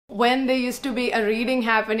When there used to be a reading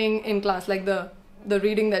happening in class, like the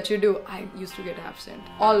reading that you do, I used to get absent.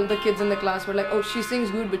 All the kids in the class were like, oh, she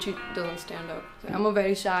sings good, but she doesn't stand up. So I'm a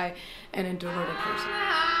very shy and introverted person.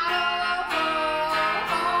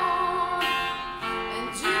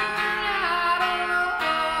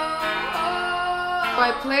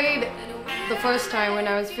 I played the first time when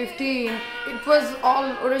I was 15. It was all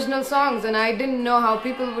original songs and I didn't know how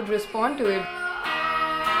people would respond to it.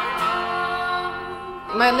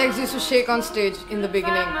 My legs used to shake on stage in the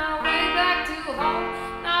beginning.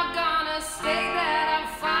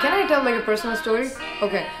 Can I tell like a personal story?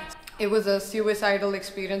 Okay. It was a suicidal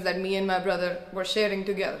experience that me and my brother were sharing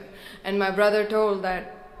together. And my brother told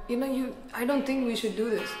that, I don't think we should do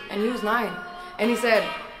this. And he was 9. And he said,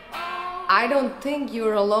 I don't think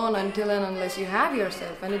you're alone until and unless you have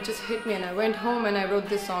yourself. And it just hit me, and I went home and I wrote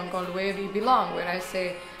this song called Where We Belong, where I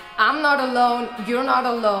say, I'm not alone, you're not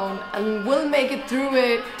alone, and we'll make it through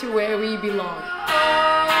it to where we belong.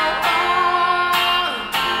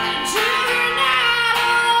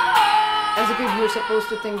 As a kid, you're supposed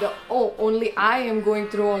to think that, oh, only I am going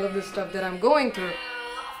through all of this stuff that I'm going through.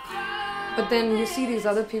 But then you see these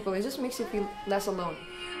other people, it just makes you feel less alone.